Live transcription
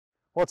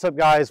What's up,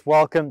 guys?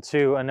 Welcome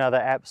to another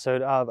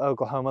episode of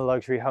Oklahoma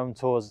Luxury Home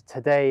Tours.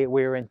 Today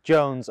we're in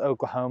Jones,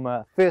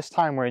 Oklahoma. First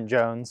time we're in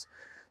Jones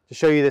to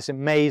show you this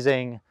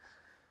amazing,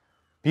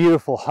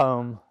 beautiful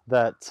home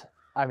that,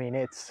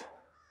 I'm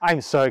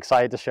so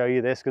excited to show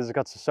you this because it's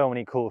got so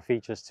many cool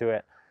features to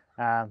it.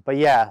 But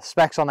yeah,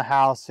 specs on the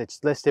house,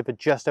 it's listed for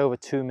just over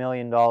 $2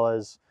 million.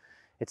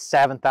 It's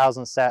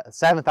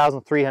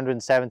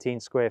 7,317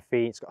 square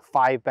feet. It's got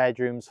 5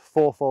 bedrooms,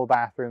 4 full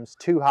bathrooms,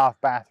 2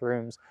 half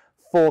bathrooms,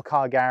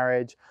 4-car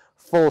garage,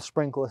 full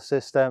sprinkler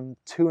system,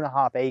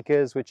 2.5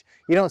 acres, which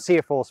you don't see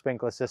a full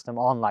sprinkler system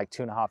on like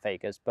 2.5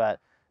 acres, but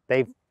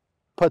they've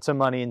put some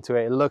money into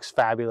it. It looks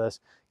fabulous.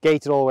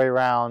 Gated all the way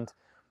around,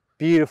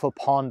 beautiful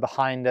pond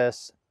behind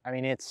us. I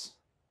mean,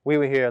 we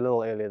were here a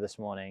little earlier this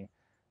morning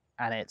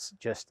and it's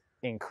just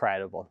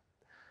incredible.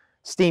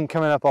 Steam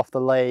coming up off the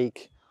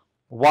lake,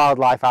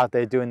 wildlife out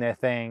there doing their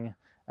thing.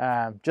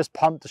 Just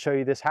pumped to show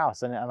you this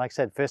house. And like I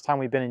said, first time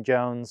we've been in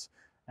Jones.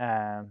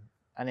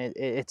 And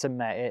it's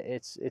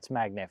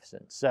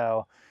magnificent.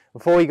 So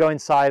before we go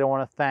inside, I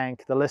want to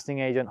thank the listing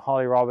agent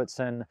Holly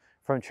Robertson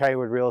from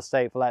Tradewood Real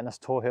Estate for letting us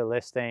tour her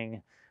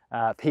listing,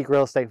 Peak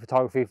Real Estate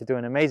Photography for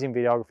doing amazing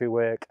videography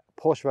work,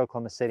 Porch of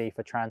Oklahoma City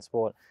for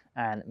transport,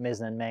 and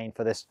Mizzen Maine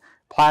for this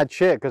plaid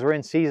shirt because we're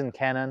in season,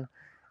 Kenan.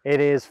 It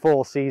is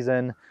fall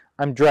season.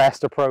 I'm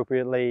dressed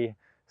appropriately.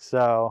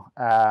 So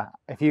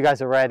if you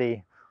guys are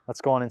ready,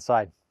 let's go on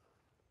inside.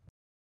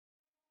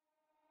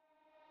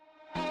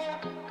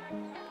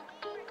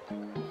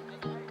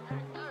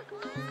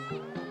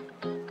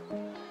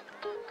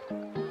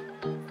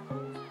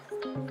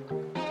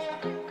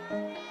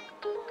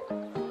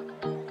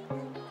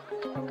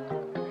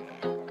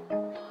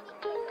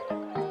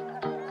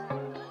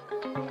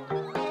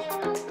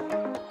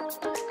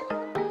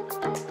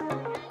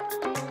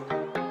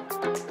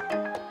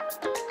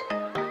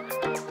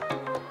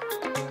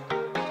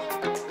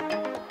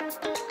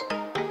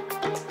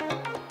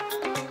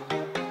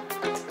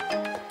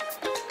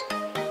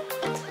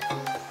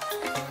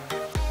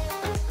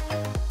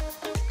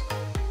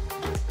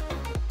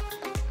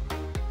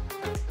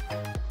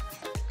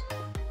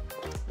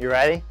 You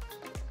ready?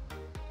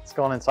 Let's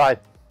go on inside.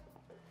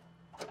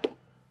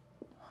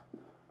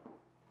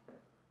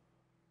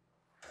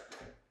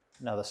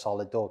 Another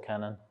solid door,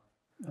 Kenan.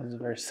 That was a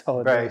very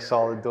solid Very door.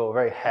 solid door,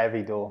 very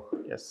heavy door.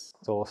 Yes.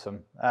 It's awesome.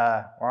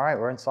 All right,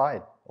 we're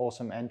inside.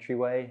 Awesome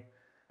entryway.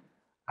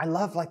 I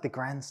love like the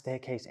grand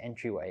staircase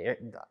entryway.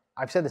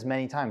 I've said this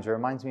many times. It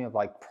reminds me of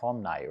like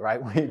prom night, right?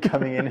 When you're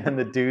coming in and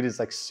the dude is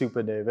like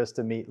super nervous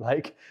to meet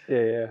like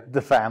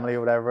the family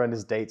or whatever, and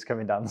his date's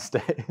coming down the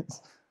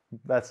stairs.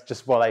 That's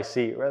just what I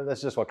see.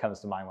 That's just what comes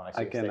to mind when I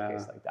see a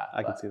staircase like that.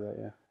 I can see that,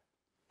 yeah.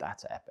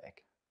 That's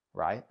epic,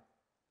 right?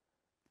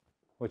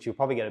 Which you'll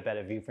probably get a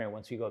better view from it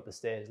once we go up the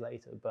stairs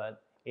later.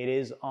 But it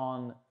is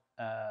on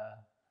a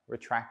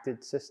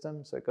retracted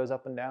system, so it goes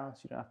up and down,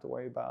 so you don't have to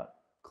worry about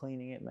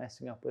cleaning it,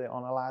 messing up with it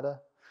on a ladder.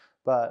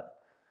 But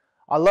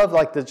I love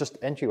like the just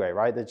entryway,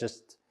 right? They're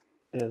just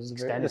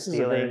extended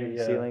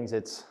ceilings.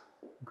 It's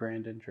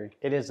grand entry.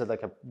 It is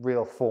like a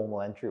real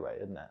formal entryway,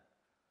 isn't it?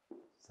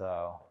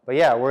 So, but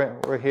yeah,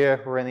 we're here.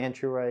 We're in the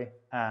entryway.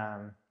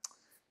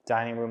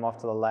 Dining room off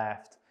to the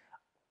left.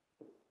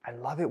 I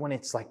love it when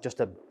it's like just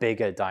a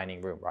bigger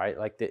dining room, right?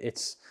 Like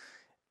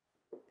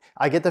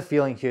I get the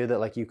feeling here that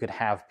like you could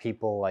have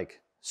people like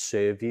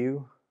serve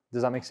you.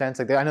 Does that make sense?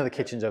 Like I know the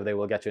kitchen's over there.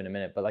 We'll get to in a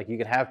minute, but like you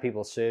could have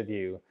people serve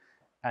you,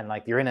 and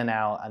like you're in and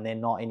out, and they're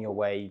not in your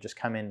way. You just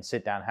come in,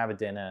 sit down, have a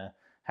dinner,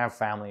 have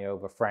family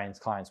over, friends,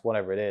 clients,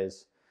 whatever it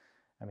is.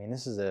 I mean,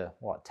 this is a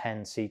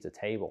 10-seater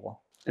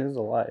table. It is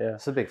a lot, yeah.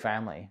 It's a big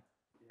family.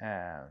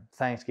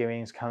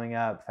 Thanksgiving's coming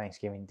up,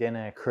 Thanksgiving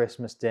dinner,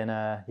 Christmas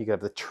dinner. You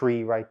got the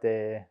tree right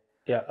there.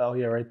 Yeah, oh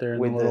yeah, right there in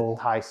with the little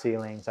high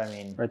ceilings. I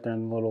mean, right there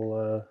in the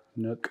little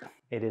nook.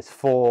 It is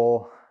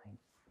full,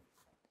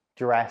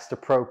 dressed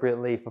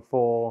appropriately for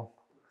fall.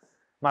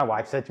 My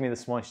wife said to me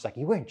this morning, she's like,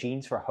 "You wear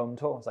jeans for a home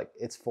tour?" I was like,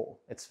 "It's fall.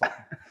 It's fine."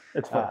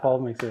 It's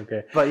fall makes it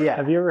okay. But yeah.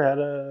 Have you ever had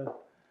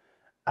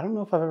I don't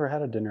know if I've ever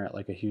had a dinner at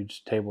like a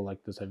huge table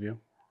like this, have you?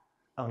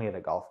 Only at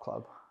a golf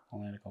club.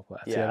 Only at a golf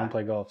club. Yeah. See, I don't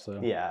play golf, so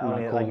yeah,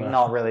 only like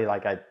not really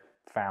like a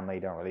family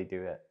don't really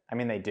do it. I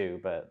mean, they do,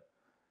 but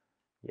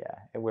yeah,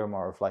 we're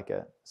more of like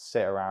a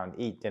sit around,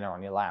 eat dinner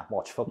on your lap,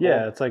 watch football.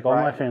 Yeah, it's like all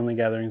my family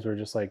gatherings were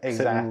just like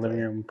sitting in the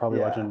living room, probably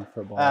watching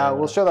football.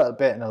 We'll show that a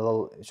bit in a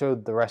little. Show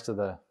the rest of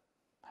the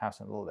house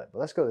in a little bit, but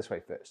let's go this way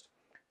first.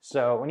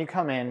 So when you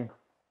come in,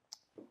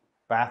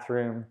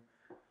 bathroom.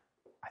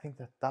 I think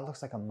that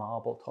looks like a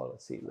marble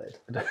toilet seat lid,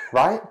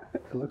 right?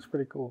 It looks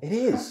pretty cool. It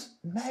is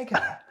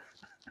mega.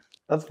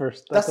 That's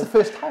the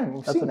first time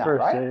we've seen that,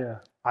 right? Yeah, yeah.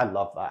 I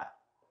love that.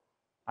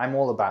 I'm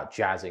all about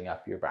jazzing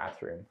up your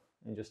bathroom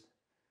and just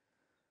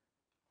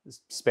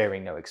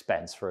sparing no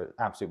expense for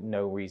absolute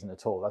no reason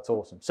at all. That's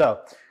awesome.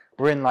 So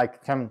we're in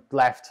like, come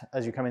left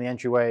as you come in the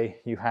entryway,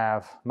 you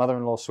have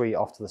mother-in-law suite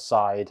off to the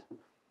side,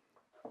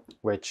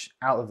 which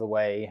out of the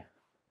way,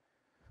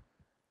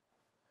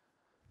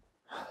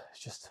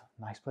 it's just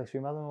a nice place for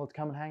your mother-in-law to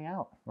come and hang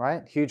out,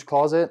 right? Huge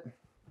closet.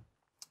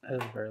 That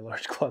is a very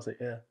large closet,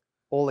 yeah.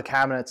 All the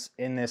cabinets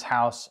in this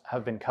house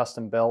have been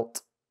custom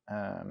built,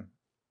 and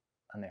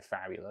they're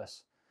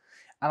fabulous.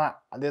 And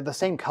they're the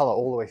same color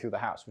all the way through the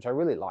house, which I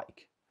really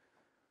like.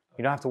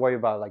 You don't have to worry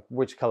about like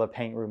which color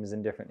paint room is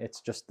indifferent.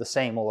 It's just the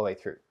same all the way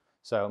through.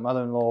 So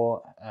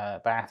mother-in-law,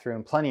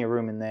 bathroom, plenty of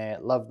room in there.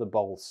 Love the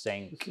bowl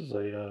sink. This is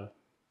a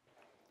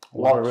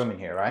lot of room in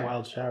here, right?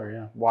 Wild shower,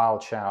 yeah.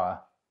 Wild shower.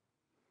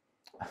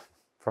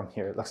 From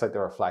here, it looks like the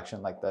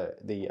reflection, like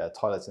the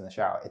toilets in the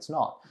shower. It's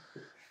not.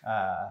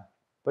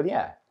 But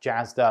yeah,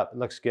 jazzed up.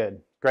 Looks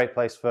good. Great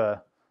place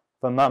for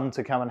mum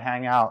to come and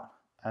hang out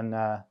and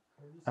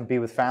be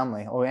with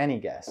family or any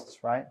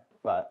guests, right?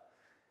 But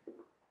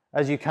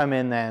as you come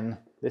in, then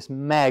this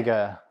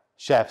mega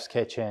chef's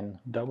kitchen.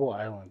 Double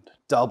island.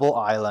 Double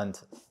island,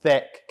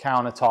 thick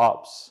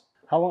countertops.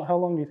 How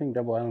long do you think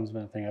double island's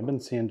been a thing? I've been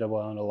seeing double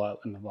island a lot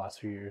in the last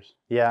few years.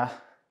 Yeah,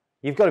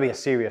 you've got to be a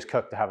serious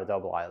cook to have a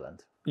double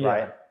island,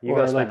 right? You've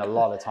got to spend a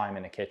lot of time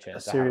in the kitchen. A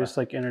serious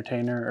like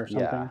entertainer or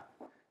something. Yeah.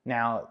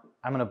 Now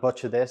I'm gonna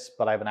butcher this,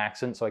 but I have an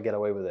accent, so I get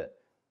away with it.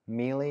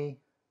 Miele,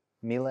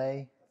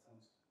 right?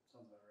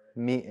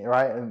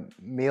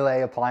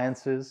 Miele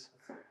appliances.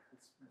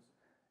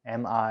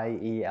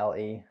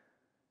 Miele.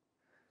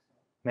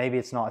 Maybe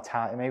it's not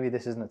Italian. Maybe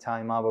this isn't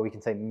Italian marble. We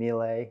can say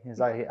Miele. Is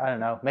that, I don't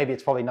know. Maybe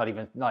it's probably not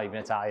even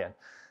Italian,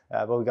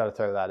 but we got to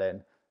throw that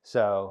in.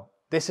 So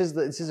this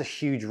is a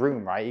huge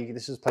room, right?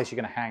 This is a place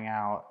you're going to hang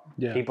out.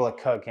 Yeah. People are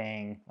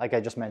cooking. Like I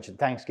just mentioned,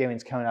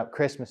 Thanksgiving's coming up.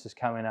 Christmas is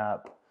coming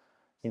up.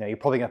 You know, you're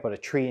probably going to put a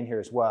tree in here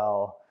as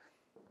well.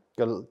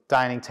 Got a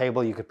dining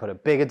table. You could put a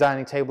bigger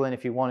dining table in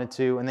if you wanted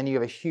to, and then you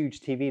have a huge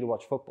TV to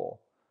watch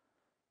football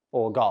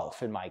or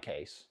golf in my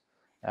case.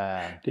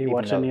 Do you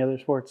watch any other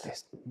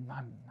sports?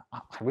 I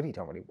really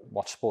don't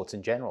watch sports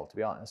in general, to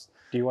be honest.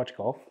 Do you watch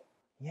golf?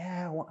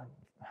 Yeah,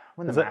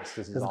 when the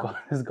Masters is on.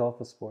 Is golf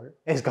a sport?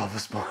 Is golf a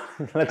sport?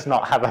 Let's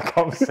not have a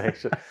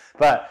conversation.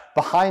 But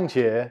behind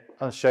here,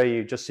 I'll show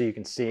you just so you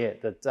can see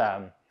it.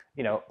 That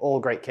you know, all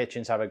great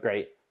kitchens have a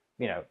great,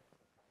 you know,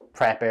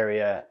 prep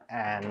area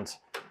and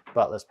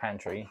butler's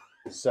pantry.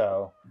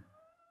 So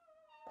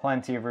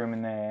plenty of room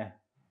in there.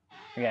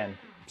 Again,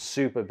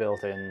 super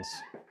built-ins.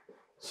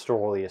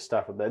 Store all your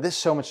stuff up there. There's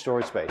so much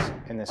storage space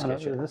in this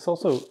kitchen. This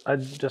also, I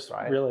just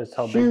realized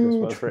how big this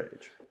was.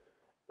 Fridge.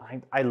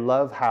 I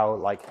love how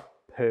like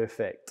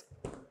perfect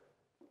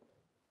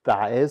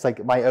that is.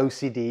 Like my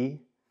OCD,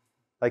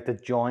 like the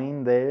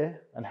join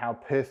there and how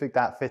perfect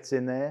that fits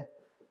in there.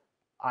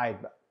 I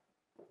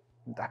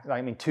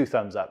mean, 2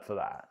 thumbs up for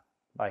that.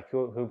 Like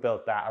who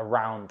built that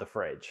around the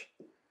fridge?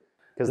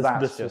 Because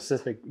that's the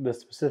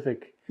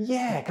specific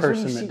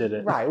person that did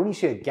it. Right, when you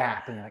see a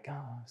gap and you're like,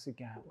 oh, it's a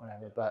gap,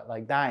 whatever. But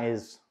like that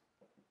is,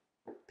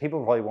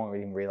 people probably won't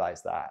even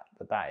realize that,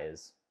 but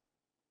that's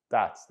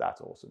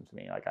awesome to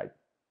me. Like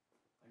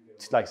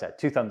I said,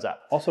 2 thumbs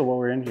up. Also, while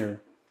we're in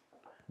here,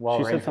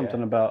 she said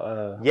something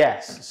about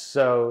yes.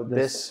 So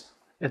this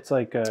it's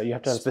like you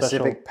have to have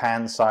specific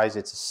pan size.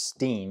 It's a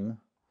steam.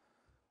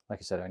 Like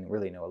I said, I don't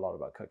really know a lot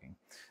about cooking.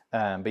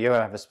 But you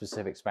have a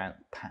specific span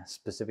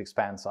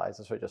size.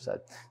 That's what I just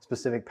said.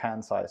 Specific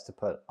pan size to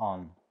put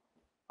on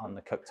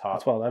the cooktop.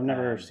 That's well, I've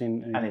never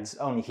seen. And it's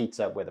only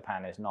heats up where the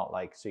pan is, not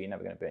like so you're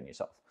never going to burn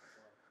yourself,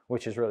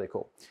 which is really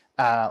cool.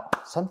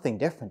 Something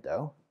different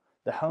though.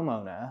 The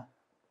homeowner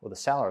or the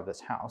seller of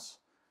this house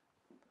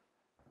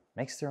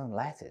makes their own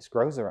lettuce,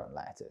 grows their own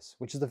lettuce,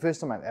 which is the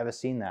first time I've ever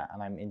seen that,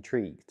 and I'm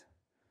intrigued.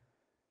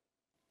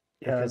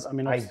 Yeah, because I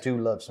mean, I do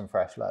love some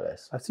fresh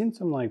lettuce. I've seen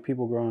some like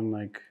people growing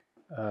like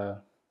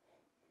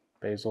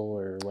basil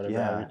or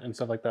whatever and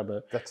stuff like that,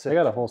 but they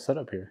got a whole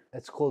setup here.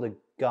 It's called a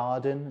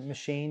garden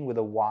machine with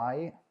a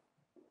Y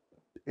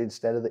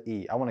instead of the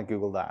E. I want to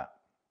Google that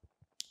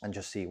and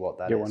just see what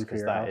that is,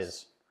 because that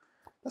is.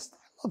 I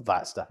love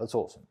that stuff. That's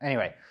awesome.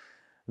 Anyway,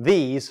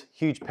 these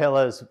huge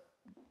pillars,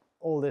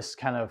 all this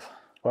kind of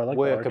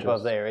work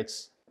above there.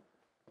 It's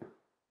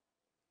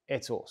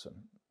awesome.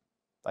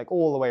 Like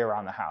all the way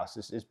around the house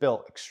is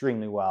built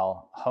extremely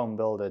well. Home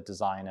builder,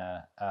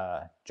 designer,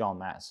 John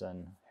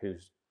Matson,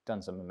 who's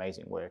done some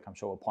amazing work. I'm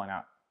sure we'll point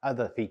out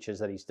other features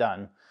that he's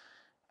done.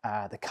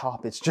 The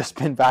carpet's just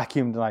been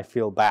vacuumed and I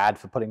feel bad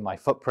for putting my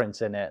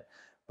footprints in it,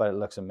 but it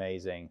looks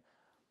amazing.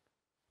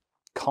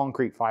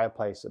 Concrete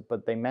fireplace,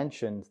 but they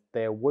mentioned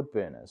they're wood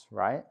burners,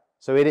 right?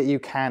 So you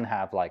can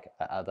have like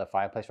other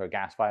fireplace or a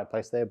gas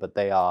fireplace there, but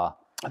they are.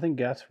 I think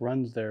gas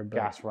runs there. But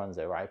gas runs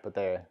there, right? But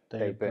they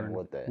burn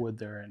wood there. Wood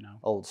there right now.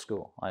 Old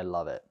school. I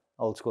love it.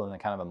 Old school in a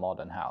kind of a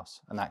modern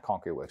house, and that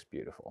concrete works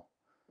beautiful.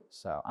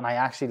 So, and I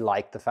actually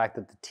like the fact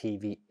that the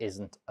TV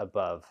isn't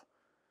above.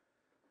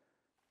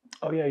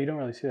 Oh yeah, you don't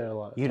really see that a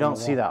lot. You don't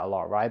see that a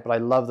lot, right? But I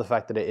love the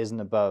fact that it isn't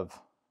above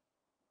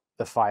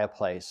the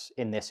fireplace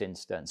in this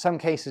instance. Some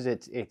cases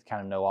it's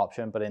kind of no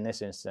option, but in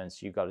this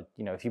instance you got to,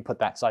 you know, if you put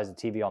that size of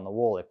TV on the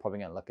wall, it's probably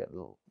going to look a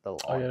little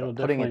odd. Oh yeah,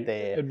 putting it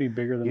there, it'd be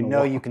bigger than you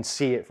know, you can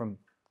see it from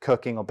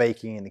cooking or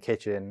baking in the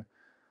kitchen,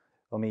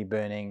 or me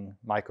burning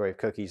microwave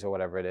cookies or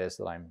whatever it is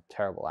that I'm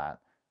terrible at.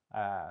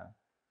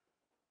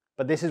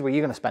 But this is where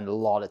you're going to spend a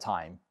lot of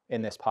time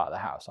in this part of the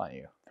house, aren't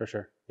you? For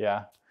sure.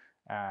 Yeah.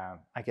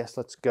 I guess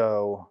let's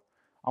go.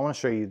 I want to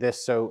show you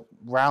this. So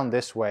round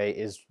this way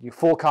is your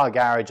 4-car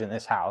garage in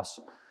this house.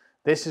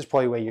 This is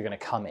probably where you're going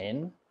to come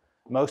in.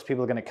 Most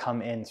people are going to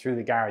come in through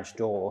the garage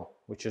door,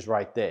 which is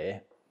right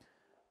there.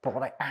 But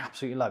what I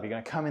absolutely love, you're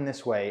going to come in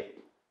this way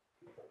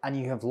and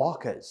you have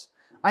lockers.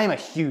 I am a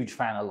huge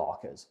fan of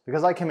lockers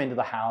because I come into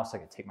the house, I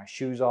can take my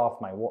shoes off,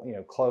 my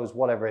clothes,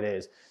 whatever it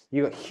is.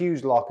 You got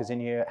huge lockers in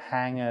here,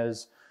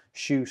 hangers,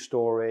 shoe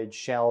storage,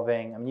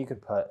 shelving. I mean, you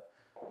could put,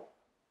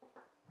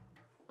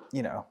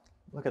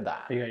 look at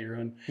that. You got your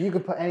own. You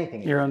could put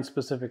anything. Your own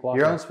specific locker.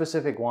 Your own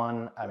specific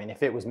one. I mean,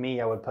 if it was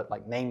me, I would put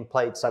like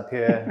nameplates up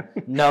here,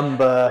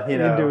 number, You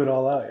can do it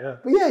all out, yeah.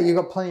 But yeah, you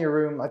got plenty of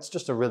room. It's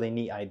just a really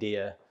neat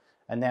idea.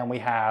 And then we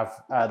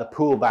have the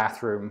pool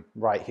bathroom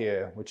right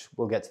here, which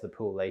we'll get to the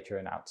pool later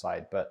and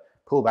outside. But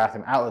pool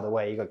bathroom out of the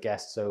way, you got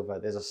guests over.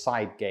 There's a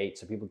side gate,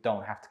 so people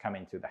don't have to come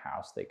in through the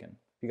house. They can,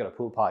 if you got a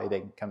pool party,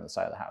 they can come to the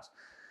side of the house.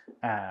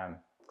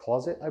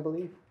 Closet, I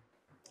believe.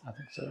 I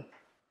think so.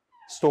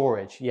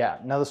 Storage, yeah,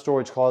 another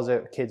storage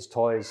closet, kids'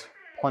 toys,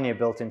 plenty of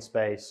built-in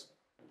space.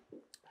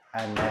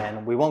 And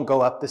then we won't go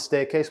up the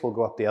staircase, we'll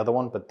go up the other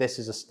one, but this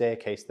is a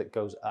staircase that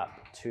goes up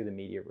to the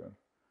media room.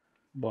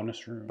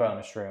 Bonus room.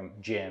 Bonus room,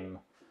 gym,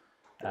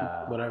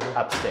 whatever.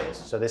 Upstairs.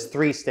 So there's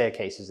 3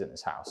 staircases in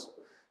this house.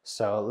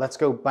 So let's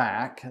go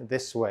back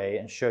this way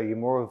and show you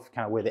more of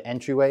kind of where the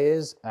entryway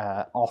is,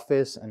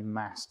 office and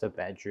master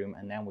bedroom,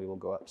 and then we will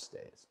go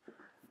upstairs.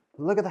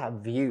 Look at that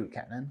view,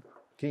 Kenan.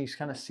 Can you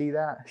kind of see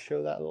that?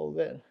 Show that a little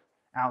bit.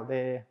 Out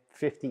there,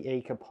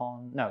 50-acre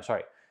pond. No,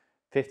 sorry,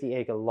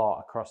 50-acre lot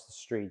across the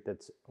street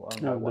that's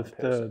owned by one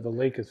person. The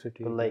lake is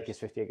 50 The acres. lake is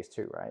 50 acres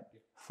too, right?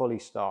 Fully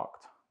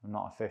stocked. I'm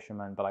not a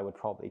fisherman, but I would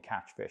probably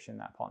catch fish in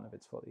that pond if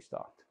it's fully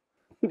stocked.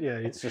 Yeah.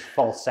 It's just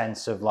false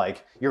sense of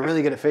like, you're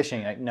really good at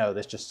fishing. Like, no,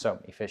 there's just so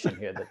many fish in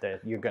here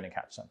that you're going to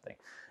catch something.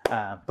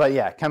 But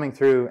yeah, coming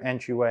through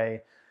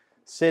entryway,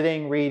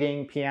 sitting,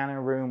 reading,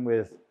 piano room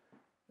with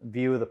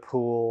view of the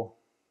pool,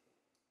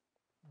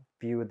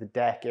 view of the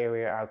deck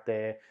area out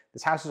there.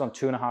 This house is on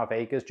 2.5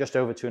 acres, just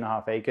over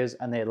 2.5 acres,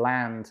 and their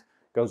land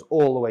goes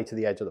all the way to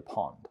the edge of the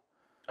pond.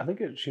 I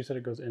think she said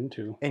it goes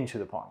into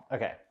the pond.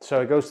 Okay,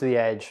 so it goes to the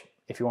edge.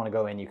 If you want to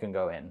go in, you can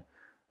go in,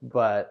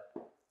 but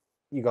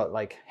you got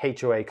like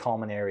HOA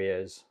common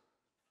areas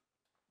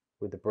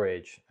with the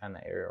bridge and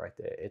the area right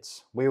there.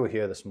 We were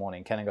here this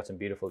morning. Kenan got some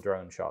beautiful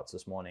drone shots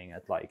this morning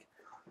at like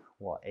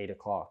 8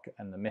 o'clock,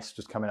 and the mist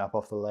was coming up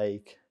off the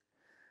lake.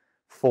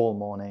 Fall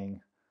morning.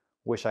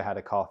 Wish I had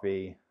a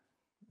coffee.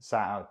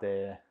 Sat out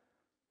there.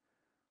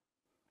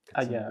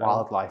 Yeah,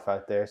 wildlife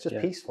out there. It's just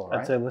peaceful, right?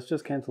 I'd say let's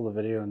just cancel the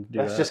video and do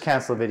that. Let's just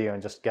cancel the video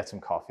and just get some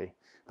coffee.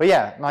 But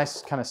yeah,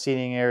 nice kind of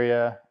seating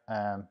area.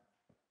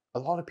 A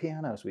lot of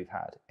pianos we've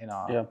had in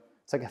our... Yeah.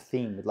 It's like a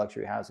theme with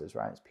luxury houses,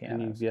 right? It's pianos.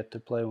 And you've yet to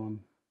play one.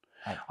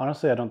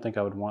 Honestly, I don't think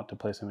I would want to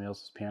play somebody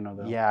else's piano,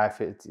 though. Yeah,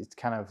 if it's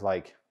kind of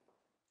like...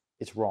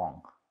 It's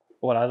wrong.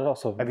 Well, I'd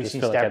also... Have you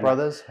seen Step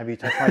Brothers? Have you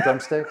touched my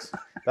drumsticks?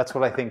 That's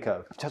what I think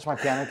of. You touch my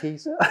piano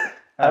keys?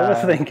 I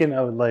was thinking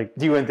I would like...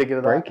 You weren't thinking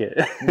of break it.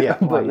 Yeah,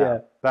 but yeah.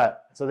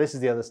 But so this is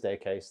the other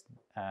staircase.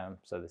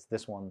 So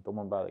this one, the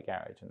one by the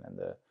garage, and then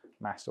the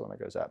master one that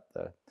goes up.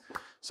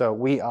 So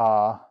we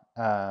are...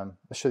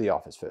 let's show the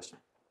office first.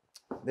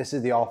 This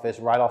is the office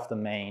right off the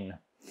main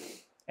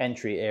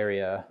entry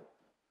area.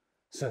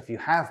 So if you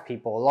have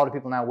people, a lot of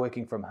people now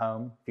working from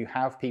home, if you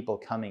have people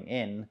coming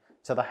in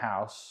to the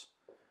house,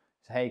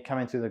 say, hey, come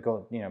in through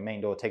the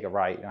main door, take a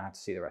right, you don't have to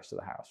see the rest of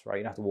the house, right?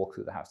 You don't have to walk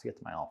through the house to get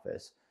to my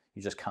office.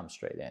 You just come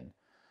straight in.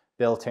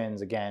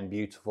 Built-ins, again,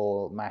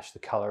 beautiful, match the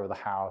color of the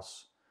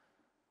house.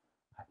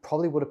 I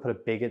probably would have put a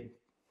bigger,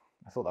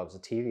 I thought that was a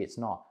TV, it's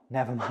not.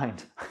 Never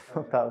mind.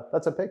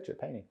 That's a picture,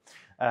 painting.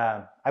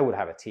 I would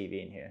have a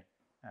TV in here.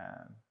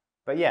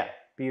 But yeah,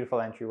 beautiful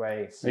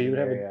entryway.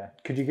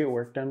 Could you get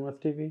work done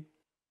with TV?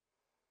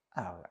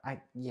 Oh,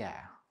 yeah.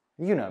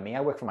 You know me,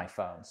 I work from my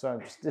phone, so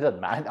it doesn't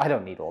matter. I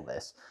don't need all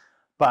this.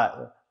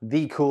 But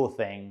the cool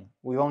thing,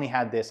 we've only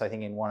had this, I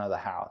think, in one other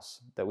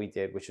house that we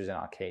did, which was in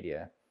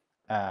Arcadia.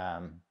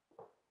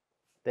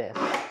 This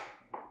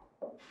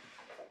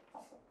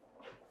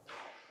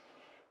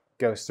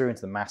goes through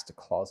into the master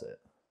closet,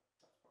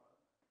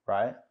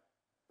 right?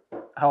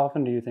 How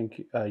often do you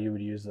think you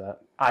would use that?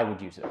 I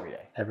would use it every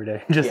day. Every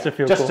day, just to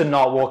feel just cool. to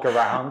not walk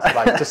around,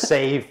 like to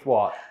save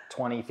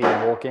 20 feet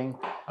of walking.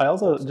 I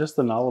also just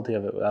the novelty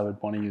of it. I would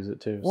want to use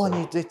it too. Well,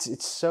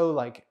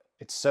 so.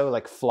 It's so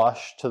like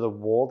flush to the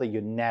wall that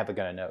you're never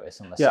gonna notice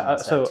unless. Yeah.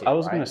 So I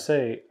was right? gonna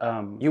say.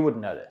 You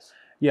wouldn't notice.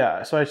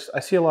 Yeah. So I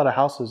see a lot of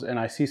houses and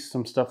I see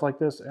some stuff like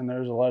this, and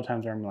there's a lot of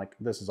times where I'm like,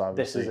 this is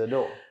obviously. This is a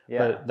door. Yeah.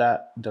 But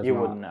that does you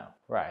not. wouldn't know,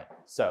 right?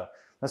 So.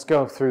 Let's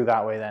go through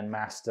that way then,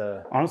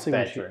 master Honestly,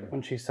 bedroom.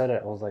 when she said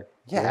it, I was like,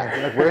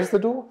 yeah, like, where's the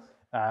door?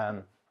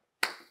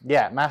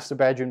 Yeah, master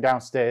bedroom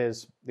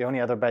downstairs. The only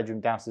other bedroom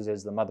downstairs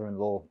is the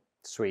mother-in-law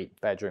suite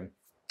bedroom.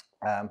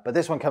 But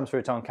this one comes through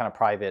its own kind of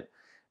private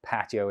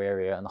patio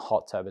area, and the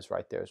hot tub is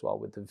right there as well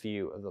with the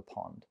view of the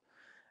pond.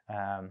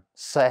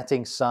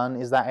 Setting sun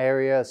is that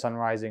area, sun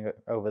rising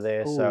over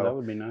there. Ooh, so that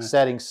would be nice.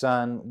 setting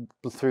sun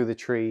through the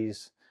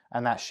trees,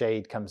 and that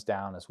shade comes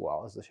down as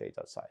well as the shades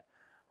outside.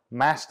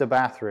 Master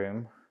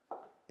bathroom,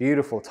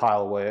 beautiful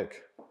tile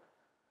work.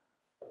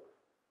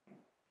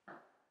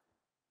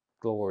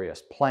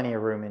 Glorious, plenty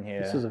of room in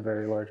here. This is a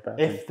very large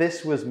bathroom. If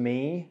this was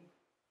me,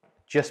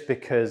 just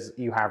because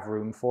you have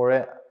room for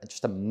it,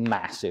 just a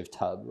massive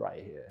tub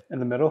right here. In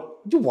the middle?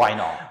 Why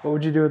not? What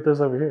would you do with this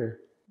over here?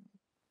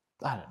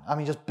 I don't know. I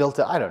mean, just built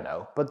it. I don't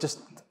know, but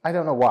just I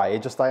don't know why.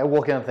 It just like I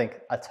walk in and think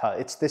a tub.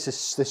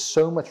 There's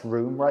so much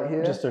room right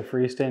here. Just a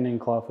freestanding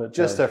clawfoot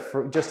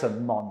tub. Just a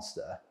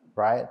monster,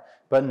 right?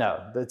 But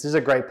no, this is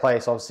a great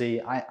place.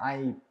 Obviously,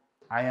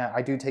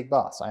 I do take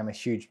baths. I'm a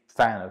huge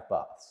fan of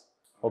baths.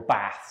 Or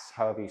baths,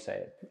 however you say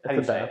it. How do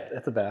you say it?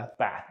 It's a bath.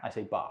 Bath. I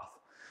say bath.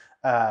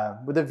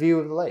 With a view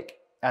of the lake.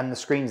 And the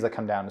screens that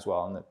come down as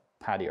well, and the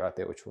patio out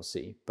there, which we'll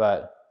see.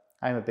 But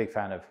I'm a big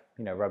fan of,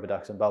 rubber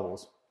ducks and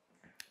bubbles.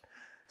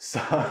 So,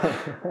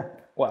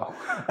 well,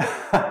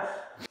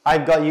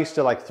 I've got used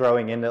to like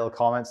throwing in little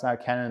comments now,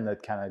 Kenan,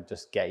 that kind of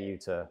just get you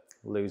to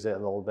lose it a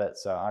little bit.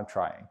 So I'm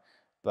trying.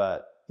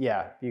 But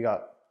yeah, you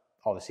got,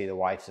 obviously the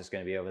wife's is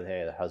going to be over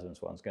there. The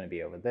husband's one's going to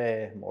be over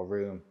there. More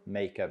room,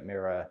 makeup,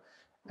 mirror.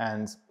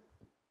 And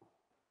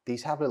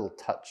these have little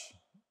touch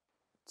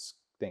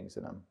things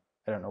in them.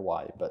 I don't know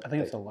why, but I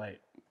think it's a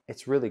light.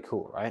 It's really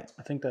cool, right?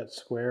 I think that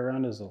square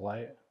around is a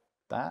light.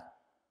 That?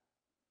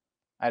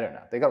 I don't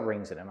know. They got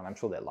rings in them, and I'm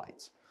sure they're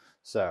lights.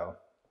 So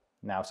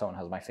now someone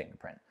has my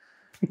fingerprint.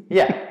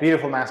 Yeah,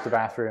 beautiful master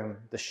bathroom.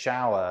 The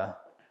shower,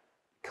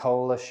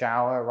 Kohler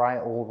shower, right?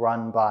 All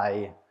run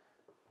by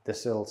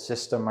this little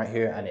system right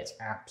here, and it's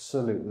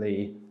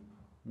absolutely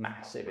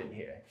massive in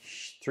here.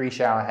 3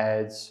 shower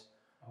heads.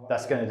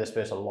 That's going to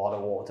disperse a lot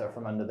of water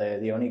from under there.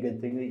 The only good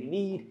thing that you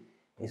need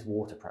is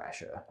water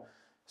pressure.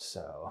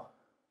 So.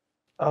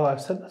 Oh,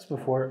 I've said this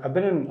before. I've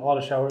been in a lot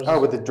of showers. Oh,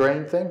 with the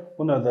drain thing?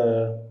 Well, no,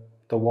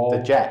 the wall.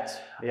 The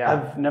jet.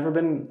 Yeah.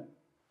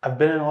 I've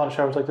been in a lot of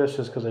showers like this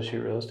just because I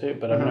shoot real estate,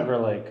 but I've never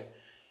like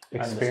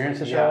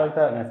experienced a shower like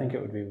that, and I think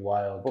it would be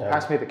wild. Well,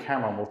 pass me the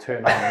camera and we'll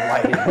turn on and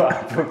light you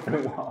up if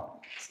we want.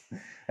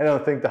 I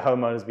don't think the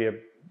homeowners be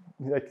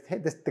like, hey,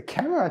 the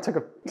camera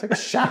took a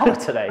shower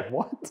today.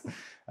 What?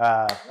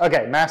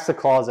 Okay, master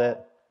closet.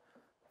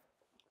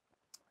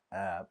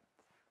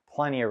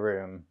 Plenty of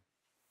room.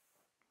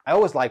 I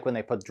always like when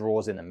they put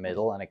drawers in the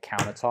middle and a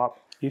countertop.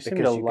 You seem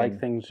to like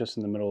things just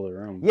in the middle of the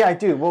room. Yeah, I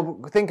do. Well,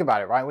 think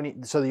about it, right?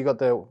 So you got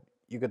the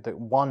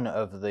one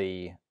of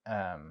the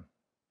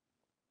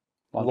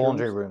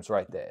laundry rooms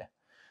right there.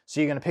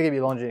 So you're going to pick up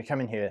your laundry and come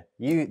in here.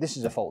 This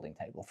is a folding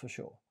table for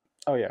sure.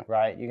 Oh yeah.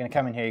 Right? You're going to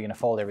come in here, you're going to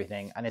fold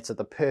everything, and it's at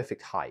the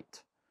perfect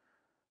height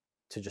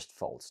to just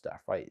fold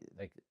stuff, right?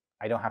 Like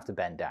I don't have to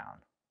bend down,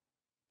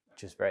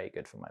 which is very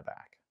good for my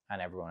back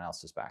and everyone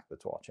else's back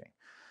that's watching.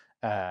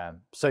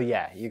 So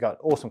yeah, you got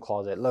awesome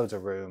closet, loads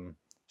of room,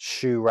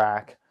 shoe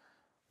rack,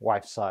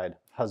 wife's side,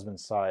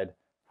 husband's side.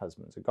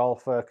 Husband's a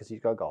golfer because he's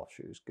got golf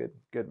shoes.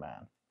 Good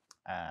man.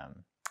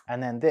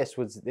 And then this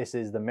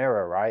is the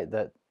mirror, right?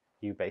 That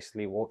you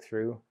basically walk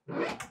through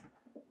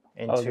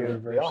into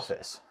the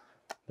office.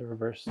 The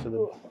reverse to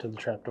the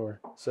trap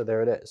door. So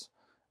there it is.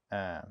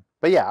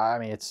 But yeah, I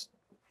mean, it's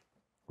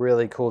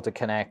really cool to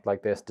connect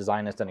like this.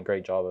 Designer's done a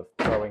great job of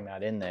throwing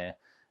that in there.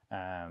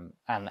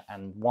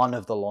 And one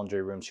of the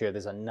laundry rooms here,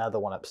 there's another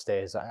one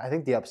upstairs. I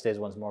think the upstairs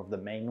one's more of the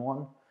main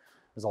one.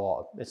 It's a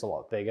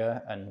lot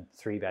bigger, and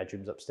 3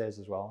 bedrooms upstairs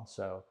as well.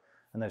 So,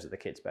 and those are the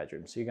kids'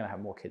 bedrooms. So you're gonna have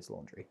more kids'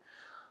 laundry.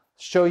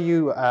 Show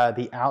you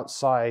the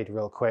outside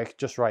real quick,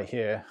 just right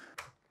here.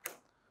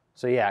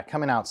 So yeah,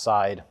 coming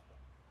outside,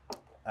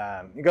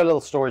 you got a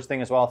little storage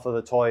thing as well for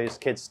the toys,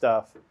 kids'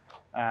 stuff.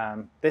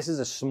 This is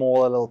a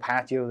smaller little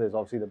patio. There's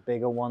obviously the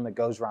bigger one that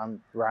goes around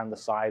the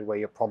side where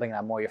you're probably gonna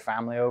have more of your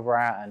family over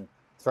at and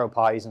throw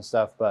parties and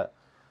stuff. But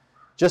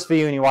just for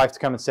you and your wife to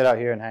come and sit out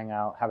here and hang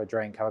out, have a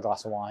drink, have a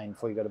glass of wine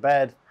before you go to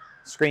bed.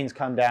 Screens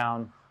come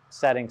down,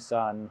 setting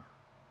sun.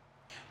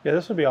 Yeah,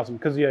 this would be awesome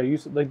because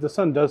like the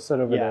sun does set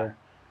over there,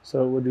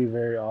 so it would be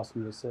very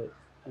awesome to sit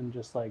and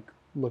just like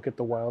look at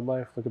the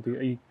wildlife. Look at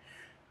it's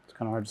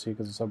kind of hard to see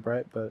because it's so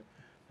bright, but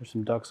there's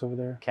some ducks over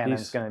there.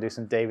 Kenan's going to do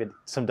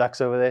some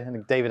ducks over there in the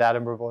David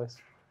Attenborough voice.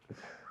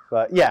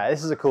 But yeah,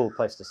 this is a cool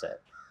place to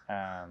sit,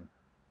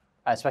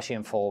 especially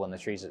in fall when the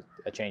trees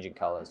are changing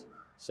colors.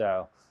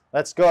 So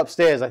let's go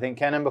upstairs, I think,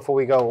 Kenan, before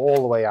we go all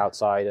the way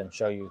outside and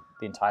show you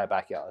the entire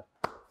backyard.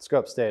 Let's go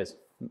upstairs.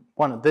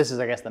 This is,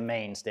 I guess, the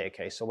main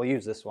staircase, so we'll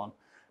use this one.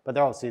 But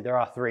there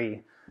are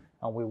 3,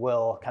 and we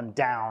will come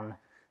down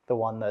the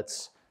one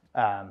that's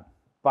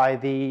by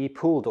the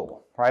pool door,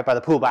 right? By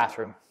the pool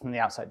bathroom from the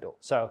outside door.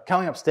 So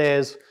coming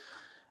upstairs,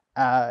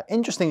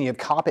 interesting, you have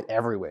carpet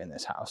everywhere in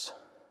this house,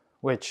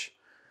 which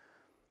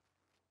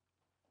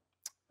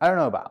I don't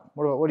know about.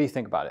 What do you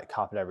think about it?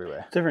 Carpet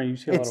everywhere. It's different. You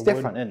see a lot of wood. It's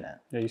different, isn't it?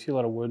 Yeah, you see a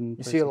lot of wood.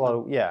 You see a lot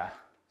of, yeah.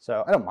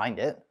 So I don't mind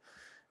it.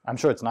 I'm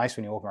sure it's nice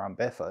when you walk around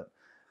barefoot.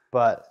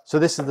 But, so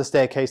this is the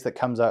staircase that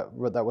comes up,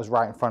 that was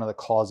right in front of the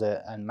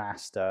closet and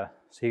master.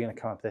 So you're going to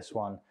come up this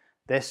one.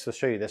 This, I'll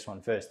show you this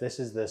one first. This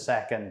is the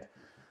second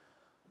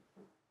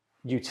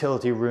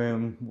utility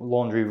room,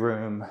 laundry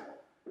room,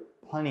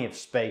 plenty of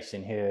space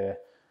in here.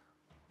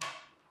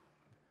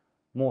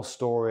 More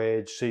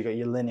storage, so you got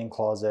your linen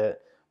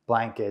closet,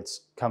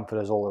 blankets,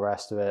 comforters, all the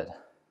rest of it.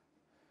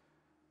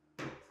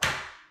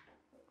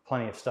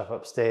 Plenty of stuff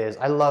upstairs.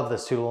 I love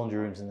there's 2 laundry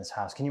rooms in this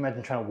house. Can you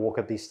imagine trying to walk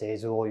up these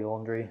stairs with all your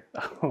laundry?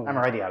 Oh. I'm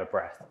already out of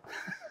breath.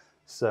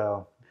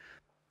 So,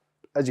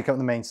 as you come up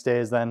the main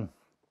stairs then,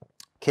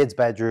 kids'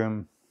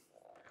 bedroom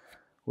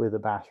with a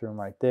bathroom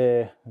right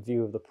there. A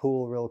view of the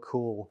pool, real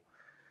cool.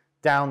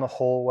 Down the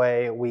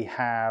hallway, we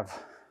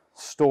have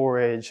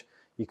storage.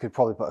 You could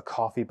probably put a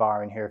coffee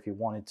bar in here if you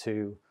wanted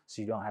to,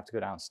 so you don't have to go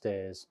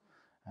downstairs.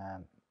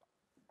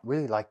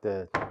 Really like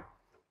the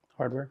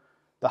hardware.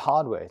 The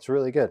hardware, it's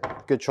really good.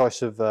 Good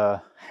choice of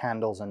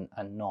handles and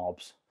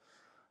knobs.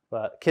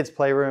 But kids'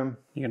 playroom.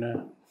 You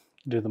gonna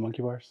do the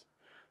monkey bars?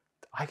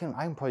 I can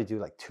probably do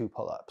like 2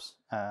 pull-ups.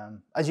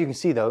 As you can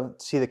see though,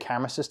 see the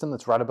camera system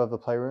that's right above the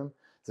playroom?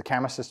 The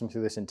camera system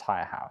through this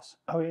entire house.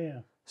 Oh yeah.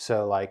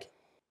 So like,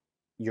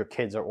 your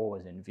kids are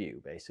always in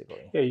view,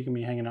 basically. Yeah, you can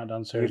be hanging out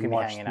downstairs. You can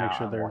be hanging out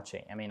and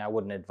watching. I mean, I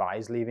wouldn't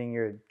advise leaving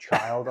your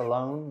child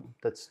alone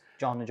that's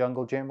on the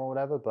jungle gym or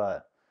whatever,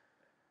 but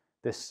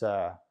this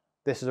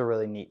is a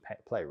really neat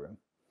playroom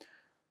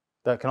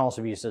that can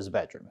also be used as a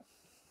bedroom.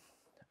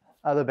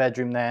 Other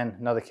bedroom then,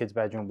 another kid's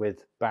bedroom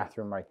with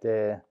bathroom right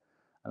there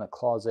and a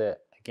closet.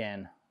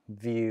 Again,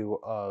 view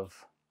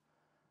of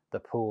the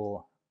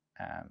pool.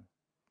 A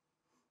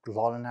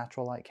lot of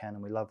natural light, Ken,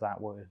 and we love that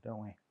word,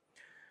 don't we?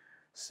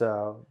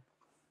 So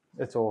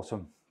it's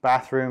awesome.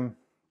 Bathroom.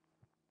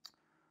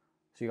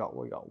 So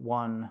we got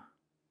 1,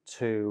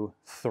 2,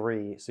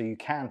 3. So you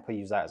can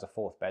use that as a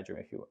 4th bedroom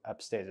if you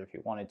upstairs if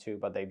you wanted to,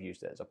 but they've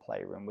used it as a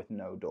playroom with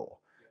no door.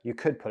 You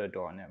could put a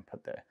door in there and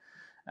put there.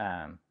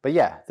 But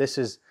yeah, this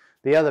is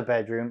the other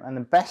bedroom. And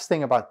the best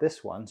thing about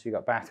this one, so you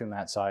got bathroom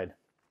that side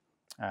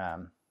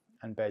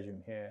and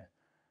bedroom here.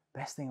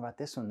 Best thing about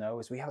this one though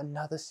is we have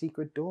another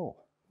secret door.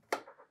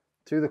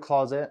 Through the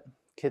closet,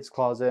 kids'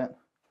 closet.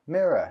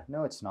 Mirror,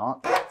 no it's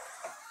not.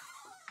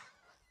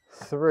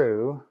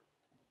 Through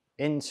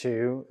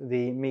into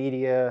the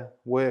media,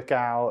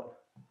 workout,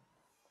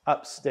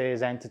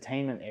 upstairs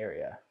entertainment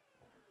area.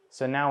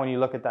 So now when you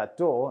look at that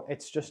door,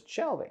 it's just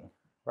shelving,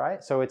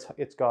 right? So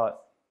it's got,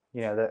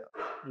 you know,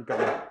 you've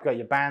got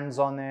your bands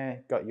on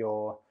there, got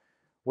your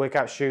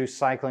workout shoes,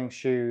 cycling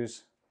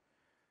shoes,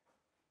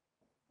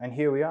 and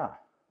here we are.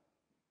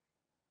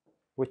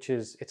 Which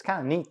is, it's kind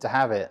of neat to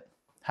have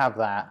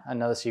that,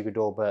 another secret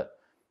door, but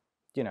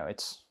you know,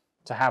 it's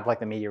to have like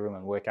the media room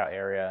and workout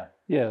area.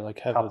 Yeah, like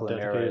have a dedicated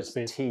mirrors,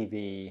 space.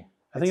 TV.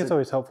 I think it's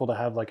always helpful to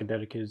have like a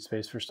dedicated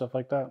space for stuff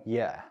like that.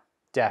 Yeah,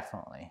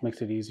 definitely.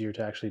 Makes it easier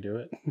to actually do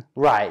it.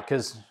 Right,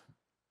 because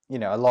you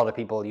know, a lot of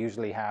people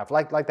usually have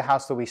like the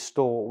house that we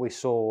saw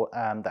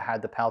that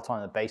had the Peloton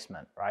in the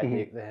basement, right?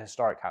 Mm-hmm. The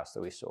historic house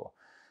that we saw,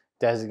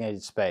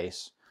 designated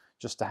space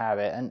just to have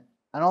it, and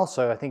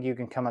also I think you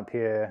can come up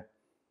here.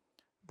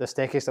 The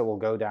staircase that we'll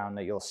go down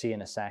that you'll see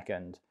in a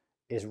second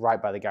is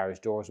right by the garage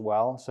door as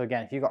well. So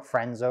again, if you've got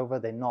friends over,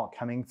 they're not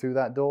coming through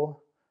that door.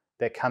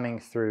 They're coming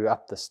through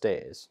up the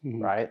stairs,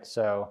 mm-hmm. right?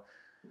 So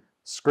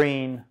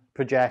screen,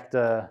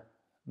 projector,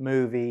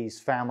 movies,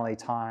 family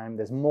time.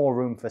 There's more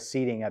room for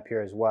seating up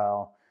here as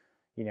well.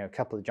 You know, a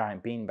couple of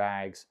giant bean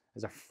bags.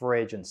 There's a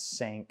fridge and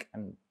sink.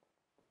 And,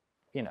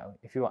 you know,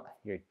 if you want,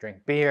 you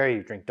drink beer,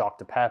 you drink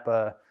Dr.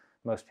 Pepper.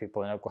 Most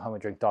people in Oklahoma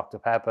drink Dr.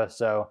 Pepper.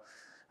 So,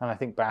 and I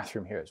think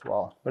bathroom here as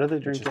well. What do they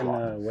drink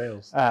in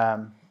Wales?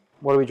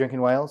 What do we drink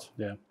in Wales?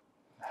 Yeah.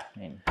 I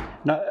mean,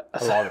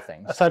 a lot of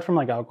things. Aside from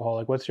like alcohol,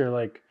 like what's your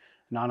like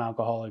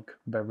non-alcoholic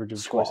beverage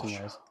of choice in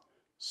Wales?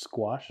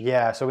 Squash?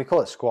 Yeah, so we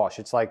call it squash.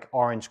 It's like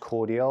orange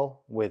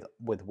cordial with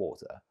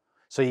water.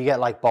 So you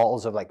get like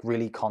bottles of like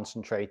really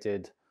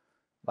concentrated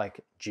like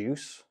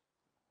juice.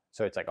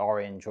 So it's like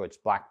orange or it's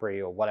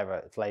blackberry or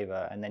whatever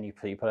flavor. And then you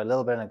put a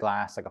little bit in a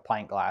glass, like a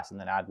pint glass, and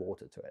then add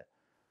water to it.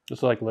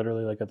 Just like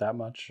literally like that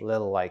much?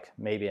 Little, like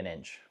maybe an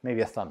inch,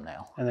 maybe a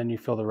thumbnail. And then you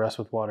fill the rest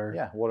with water?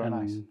 Yeah, water and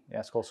ice. Yeah,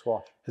 it's called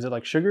squash. Is it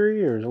like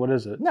sugary or what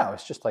is it? No,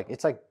 it's just like,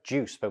 it's like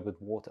juice but with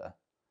water.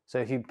 So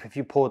if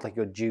you poured like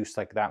your juice,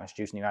 like that much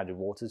juice and you added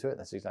water to it,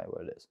 that's exactly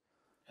what it is.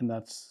 And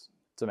it's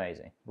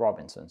amazing.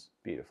 Robinson's,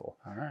 beautiful.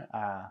 All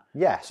right.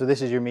 Yeah, so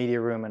this is your media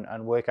room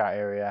and workout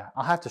area.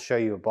 I'll have to show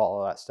you a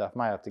bottle of that stuff.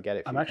 Might have to get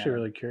it. I'm actually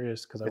really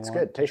curious because it's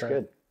good. Tastes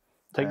good.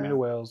 Take me to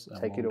Wales.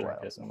 Take you to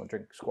Wales and we'll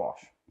drink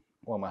squash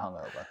when we're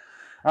hungover.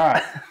 All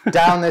right,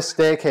 down this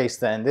staircase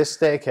then. This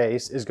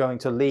staircase is going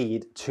to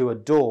lead to a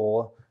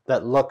door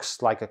that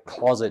looks like a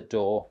closet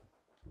door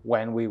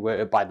when we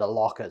were by the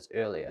lockers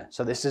earlier.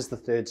 So this is the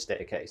 3rd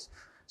staircase.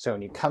 So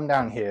when you come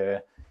down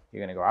here, you're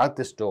going to go out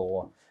this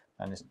door,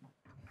 and as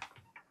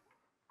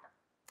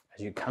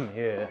you come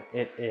here,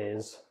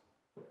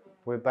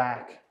 we're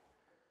back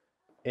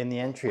in the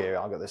entry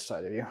area. I'll go this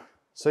side of you.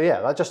 So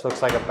yeah, that just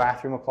looks like a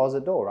bathroom or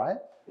closet door, right?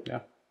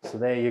 Yeah. So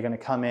there you're going to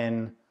come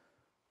in,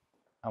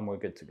 and we're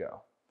good to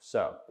go.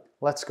 So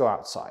let's go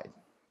outside.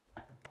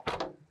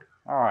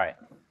 All right.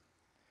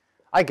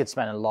 I could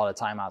spend a lot of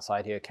time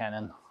outside here,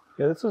 Kenan.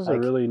 Yeah, this is Like, a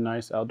really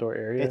nice outdoor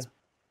area. It's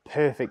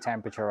perfect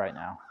temperature right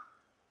now,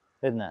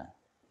 isn't it?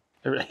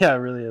 Yeah, it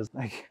really is.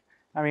 Like,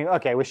 I mean,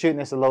 okay, we're shooting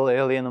this a little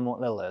early in the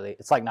morning, little early.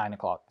 It's like 9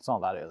 o'clock. It's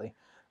not that early,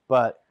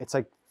 but it's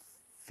like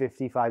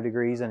 55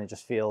 degrees and it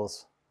just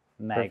feels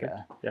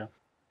mega. Perfect. Yeah.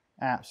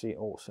 Absolutely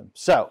awesome.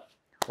 So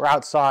we're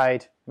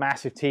outside,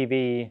 massive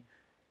TV,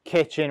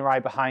 kitchen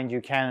right behind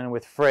you, Kenan,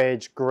 with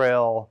fridge,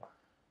 grill.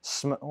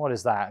 What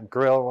is that?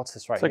 Grill? What's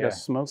this right It's like here? a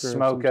smoker.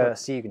 Smoker.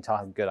 See, you can tell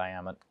how good I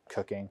am at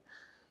cooking.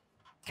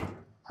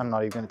 I'm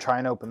not even going to try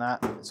and open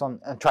that. It's on.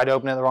 I tried to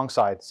open it the wrong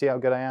side. See how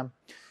good I am?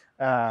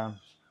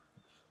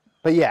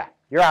 But yeah,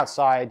 you're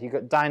outside. You've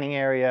got dining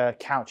area,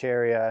 couch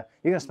area.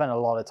 You're going to spend a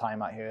lot of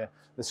time out here.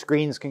 The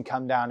screens can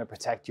come down to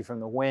protect you from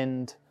the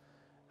wind.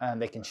 And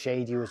they can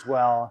shade you as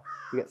well.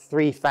 You get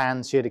 3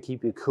 fans here to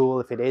keep you cool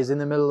if it is in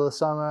the middle of the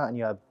summer and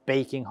you're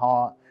baking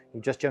hot.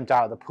 You just jumped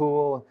out of the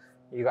pool.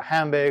 You got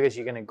hamburgers.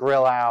 You're going to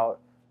grill out,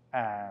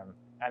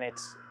 and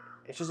it's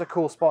just a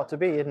cool spot to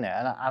be, isn't it?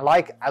 And I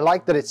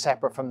like that it's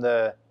separate from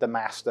the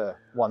master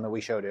one that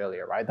we showed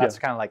earlier, right? That's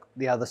kind of like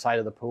the other side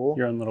of the pool.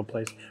 Your own little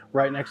place,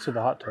 right next to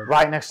the hot tub.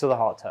 Right next to the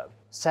hot tub,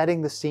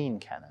 setting the scene,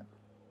 Kenan.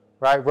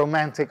 Right,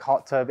 romantic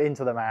hot tub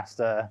into the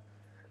master.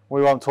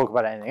 We won't talk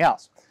about anything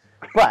else,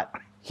 but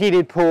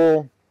heated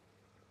pool,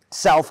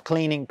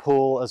 self-cleaning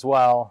pool as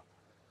well,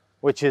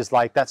 which is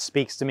like, that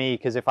speaks to me,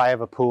 because if I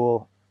have a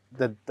pool,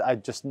 I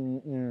just,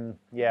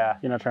 yeah.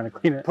 You're not trying to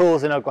clean it.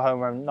 Pools in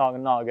Oklahoma are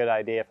not a good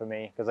idea for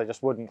me, because I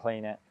just wouldn't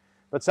clean it.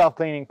 But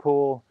self-cleaning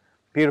pool,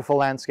 beautiful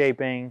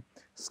landscaping,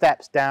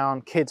 steps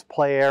down, kids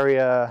play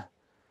area.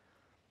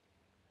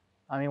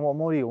 I mean, what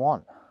more do you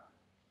want?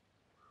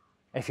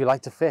 If you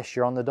like to fish,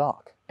 you're on the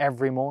dock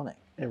every morning.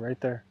 Yeah, right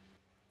there.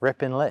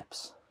 Ripping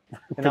lips.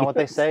 Isn't that what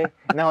they say?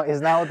 No,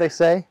 isn't that what they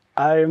say?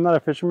 I am not a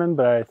fisherman,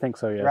 but I think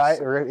so, yes.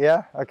 Right?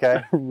 Yeah?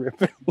 Okay.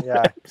 Ripping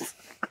Yeah.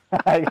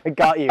 I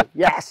got you.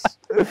 Yes.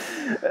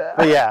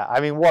 But yeah, I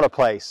mean, what a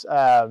place.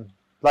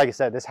 Like I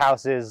said, this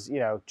house is, you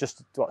know,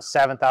 just what,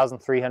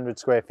 7,300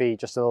 square feet,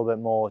 just a little bit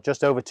more,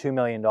 just over $2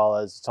 million.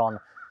 It's on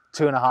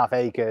 2.5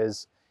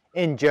 acres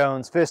in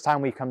Jones. First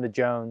time we come to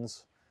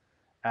Jones.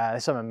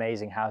 There's some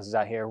amazing houses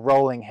out here.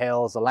 Rolling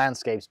hills, the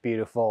landscape's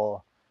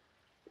beautiful.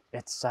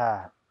 It's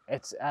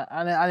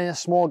and in a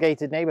small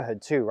gated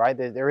neighborhood too, right?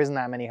 There isn't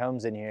that many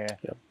homes in here.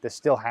 Yep. There's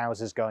still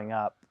houses going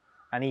up,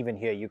 and even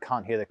here you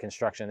can't hear the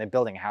construction. They're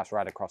building a house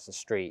right across the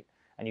street,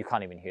 and you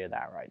can't even hear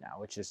that right now,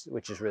 which is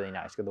really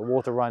nice. Got the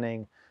water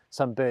running,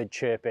 some bird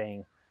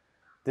chirping.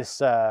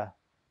 This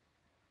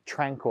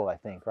tranquil, I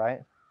think, right?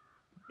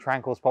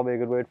 Tranquil is probably a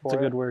good word for it. It's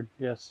a good word,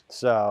 yes.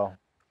 So,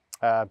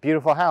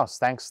 beautiful house.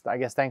 Thanks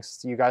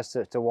to you guys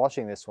to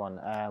watching this one.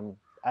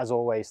 As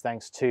always,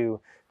 thanks to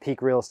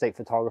Peak Real Estate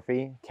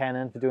Photography,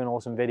 Kenan for doing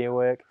awesome video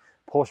work,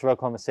 Porsche of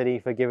Oklahoma City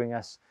for giving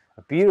us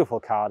a beautiful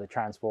car to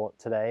transport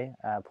today,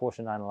 Porsche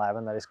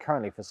 911 that is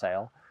currently for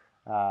sale,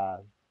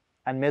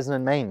 and Mizzen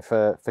and Main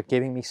for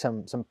giving me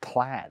some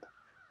plaid,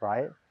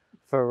 right,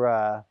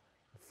 for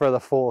the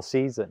fall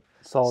season.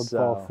 Solid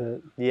fall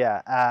fit.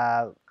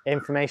 Yeah.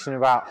 Information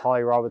about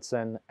Holly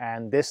Robertson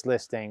and this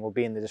listing will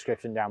be in the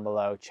description down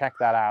below. Check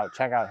that out.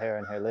 Check out her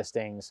and her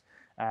listings,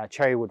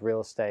 Cherrywood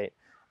Real Estate.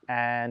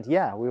 And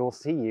yeah, we will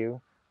see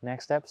you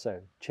next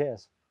episode.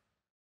 Cheers.